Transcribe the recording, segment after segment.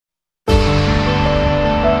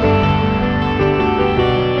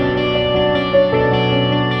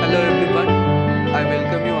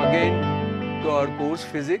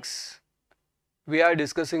Physics. We are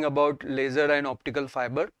discussing about laser and optical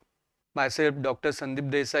fiber. Myself, Dr.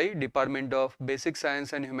 Sandeep Desai, Department of Basic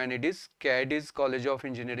Science and Humanities, KIT's College of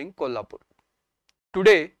Engineering, Kolhapur.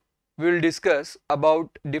 Today, we will discuss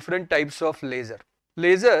about different types of laser.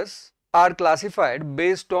 Lasers are classified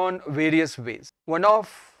based on various ways. One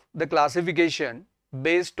of the classification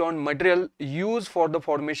based on material used for the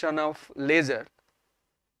formation of laser,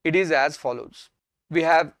 it is as follows. We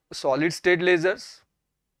have solid state lasers.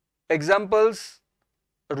 Examples: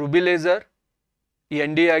 ruby laser,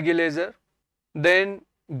 Nd:YAG laser. Then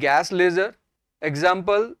gas laser.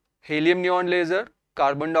 Example: helium neon laser,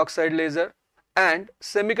 carbon dioxide laser, and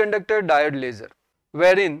semiconductor diode laser,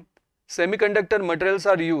 wherein semiconductor materials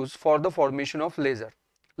are used for the formation of laser,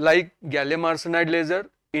 like gallium arsenide laser,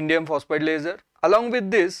 indium phosphide laser. Along with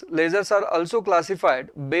this, lasers are also classified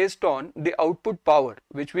based on the output power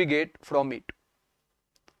which we get from it,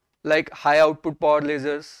 like high output power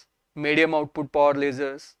lasers, medium output power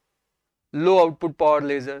lasers, low output power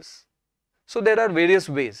lasers. So there are various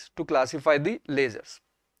ways to classify the lasers.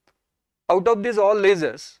 Out of these all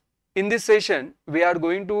lasers, in this session we are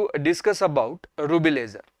going to discuss about ruby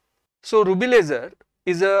laser. So ruby laser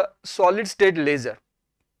is a solid state laser,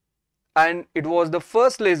 and it was the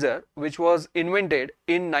first laser which was invented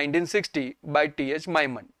in 1960 by T.H.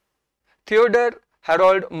 Maiman. Theodore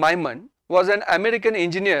Harold Maiman was an American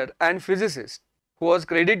engineer and physicist who was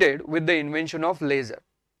credited with the invention of laser,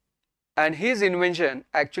 and his invention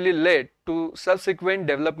actually led to subsequent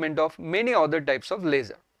development of many other types of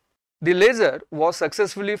laser. The laser was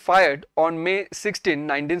successfully fired on May 16,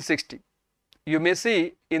 1960. You may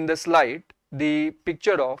see in the slide the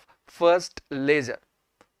picture of first laser,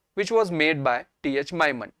 which was made by T.H.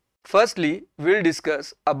 Maiman. Firstly, we will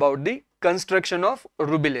discuss about the construction of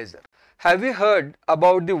ruby laser. Have you heard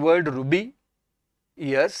about the word ruby?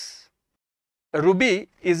 Yes. Ruby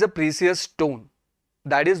is a precious stone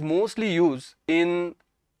that is mostly used in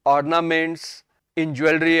ornaments, in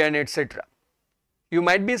jewelry and etc. You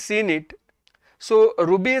might be seen it. So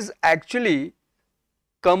ruby is actually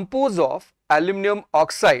composed of aluminum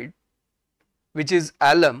oxide, which is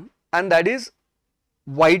alum, and that is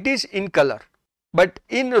whitish in color. But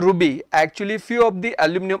in ruby, actually few of the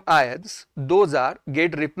aluminum ions, those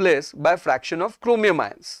get replaced by fraction of chromium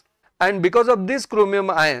ions, and because of these chromium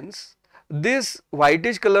ions, this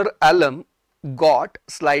whitish color alum got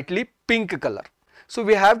slightly pink color. So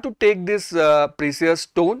we have to take this precious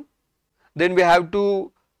stone, then we have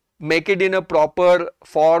to make it in a proper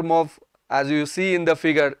form of, as you see in the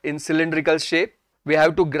figure, in cylindrical shape. We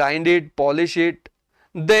have to grind it, polish it.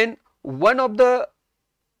 Then one of the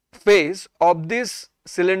face of this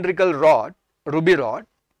cylindrical rod, ruby rod,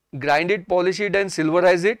 grind it, polish it and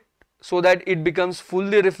silverize it so that it becomes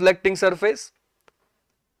fully reflecting surface.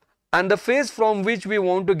 And the face from which we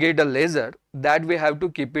want to get a laser, that we have to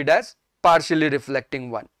keep it as partially reflecting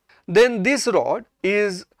one. Then this rod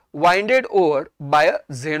is winded over by a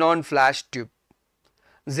xenon flash tube.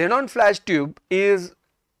 Xenon flash tube is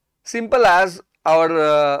simple as our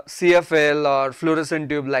CFL or fluorescent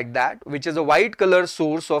tube, like that, which is a white color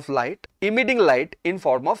source of light, emitting light in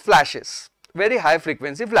form of flashes, very high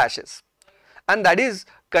frequency flashes, and that is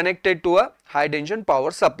connected to a high tension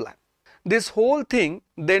power supply. This whole thing,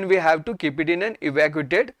 then we have to keep it in an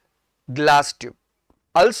evacuated glass tube.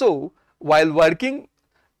 Also, while working,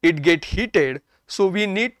 it get heated, so we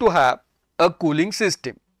need to have a cooling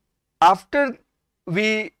system. After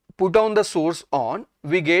we put on the source on,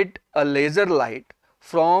 we get a laser light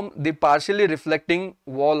from the partially reflecting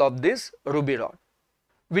wall of this ruby rod,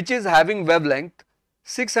 which is having wavelength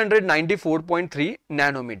 694.3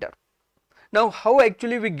 nanometer. Now how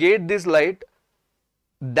actually we get this light?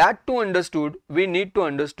 That to understood, we need to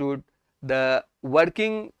understood the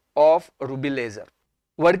working of ruby laser.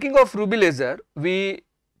 Working of ruby laser we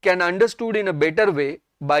can understood in a better way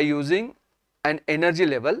by using an energy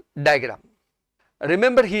level diagram.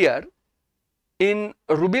 Remember here, in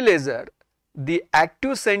ruby laser, the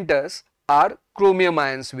active centers are chromium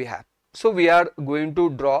ions we have. So we are going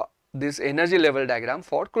to draw this energy level diagram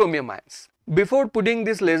for chromium ions. Before putting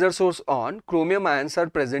this laser source on, chromium ions are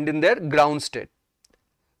present in their ground state.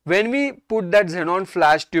 When we put that xenon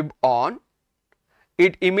flash tube on,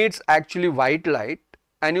 it emits actually white light,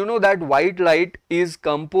 and you know that white light is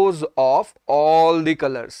composed of all the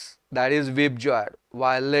colors, that is VIBGYOR,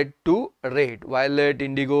 violet to red, violet,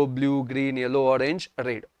 indigo, blue, green, yellow, orange,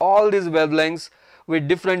 red, all these wavelengths with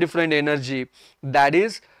different energy that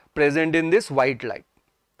is present in this white light.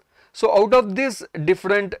 So out of these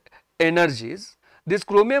different energies, these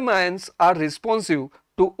chromium ions are responsive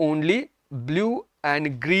to only blue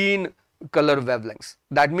and green color wavelengths.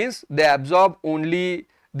 That means they absorb only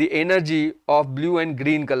the energy of blue and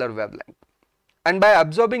green color wavelength. And by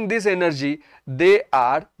absorbing this energy, they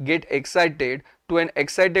get excited to an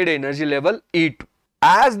excited energy level E2.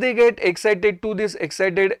 As they get excited to this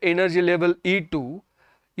excited energy level E2,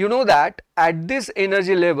 you know that at this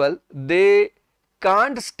energy level they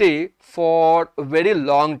can't stay for a very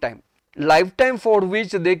long time. Lifetime for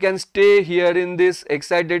which they can stay here in this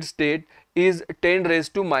excited state is 10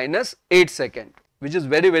 raised to minus 8 seconds, which is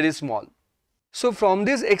very small. So from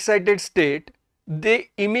this excited state, they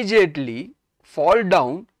immediately fall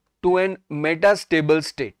down to an metastable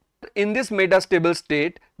state. In this metastable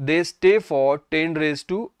state, they stay for 10 raised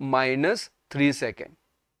to minus 3 seconds.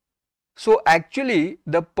 So actually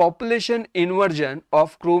the population inversion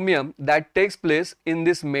of chromium that takes place in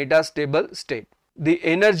this metastable state. The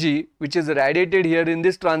energy which is radiated here in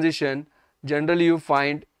this transition, generally you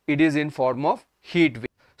find it is in form of heat wave.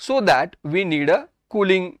 So that we need a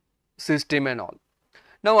cooling system and all.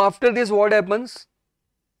 Now after this what happens?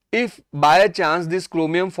 If by a chance this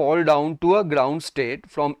chromium fall down to a ground state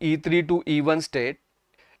from E3 to E1 state,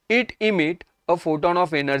 it emit a photon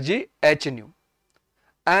of energy h nu.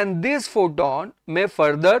 And this photon may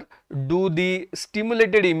further do the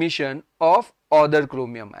stimulated emission of other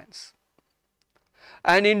chromium ions.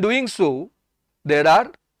 And in doing so, there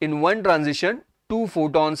are in one transition 2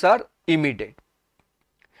 photons are emitted.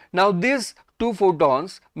 Now these 2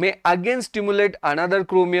 photons may again stimulate another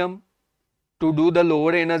chromium to do the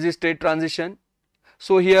lower energy state transition.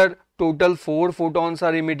 So here total 4 photons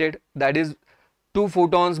are emitted, that is 2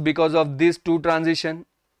 photons because of this 2 transition,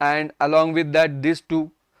 and along with that this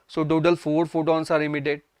 2, so total 4 photons are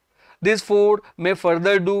emitted. These 4 may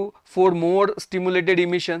further do 4 more stimulated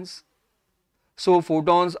emissions. So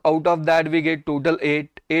photons out of that we get total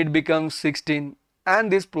 8, 8 becomes 16,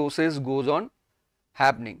 and this process goes on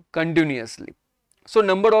happening continuously. So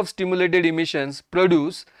number of stimulated emissions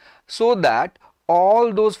produce so that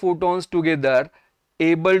all those photons together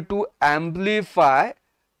able to amplify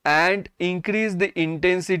and increase the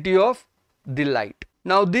intensity of the light.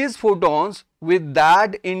 Now these photons with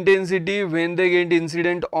that intensity, when they get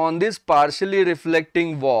incident on this partially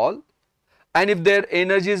reflecting wall, and if their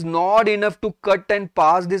energy is not enough to cut and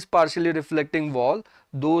pass this partially reflecting wall,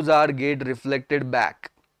 those are get reflected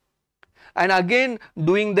back. And again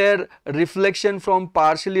doing their reflection from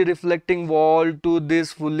partially reflecting wall to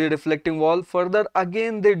this fully reflecting wall, further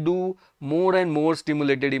again they do more and more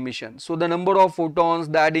stimulated emission. So the number of photons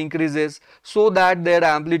that increases, so that their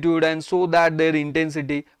amplitude and so that their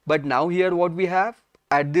intensity. But now here what we have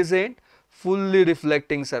at this end, fully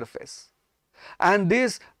reflecting surface, and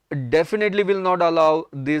this definitely will not allow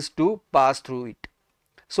this to pass through it.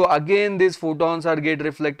 So again these photons are get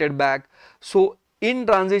reflected back. So in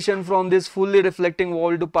transition from this fully reflecting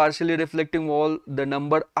wall to partially reflecting wall, the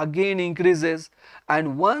number again increases,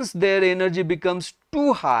 and once their energy becomes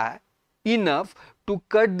too high enough to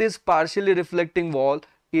cut this partially reflecting wall,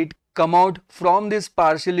 it come out from this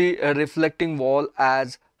partially reflecting wall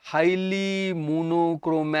as highly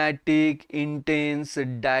monochromatic, intense,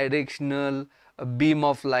 directional beam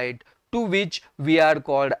of light, to which we are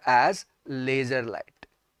called as laser light.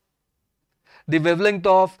 The wavelength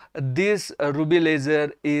of this ruby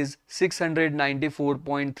laser is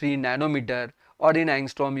 694.3 nanometer, or in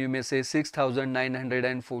angstrom you may say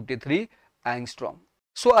 6943 angstrom.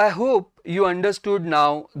 So I hope you understood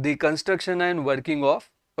now the construction and working of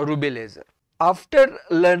ruby laser. After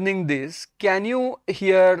learning this, can you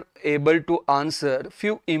here able to answer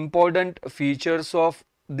few important features of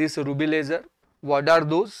this ruby laser? What are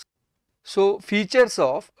those? So features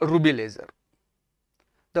of ruby laser.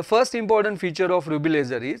 The first important feature of ruby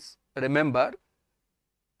laser is, remember,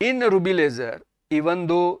 in ruby laser, even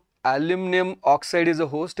though aluminum oxide is a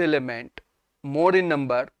host element, more in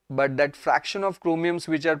number, but that fraction of chromiums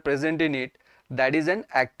which are present in it, that is an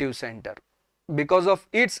active center. Because of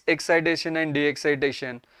its excitation and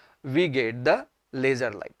de-excitation, we get the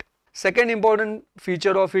laser light. Second important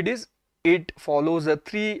feature of it is, it follows a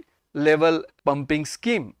 3-level pumping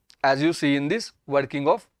scheme, as you see in this working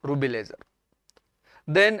of ruby laser.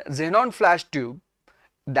 Then xenon flash tube,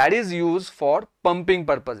 that is used for pumping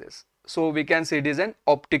purposes. So we can say it is an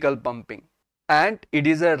optical pumping, and it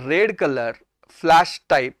is a red color flash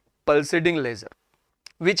type pulsating laser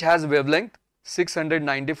which has wavelength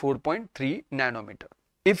 694.3 nanometer.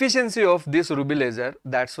 Efficiency of this ruby laser,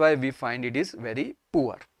 that's why we find it is very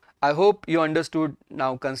poor. I hope you understood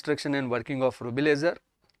now construction and working of ruby laser.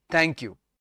 Thank you.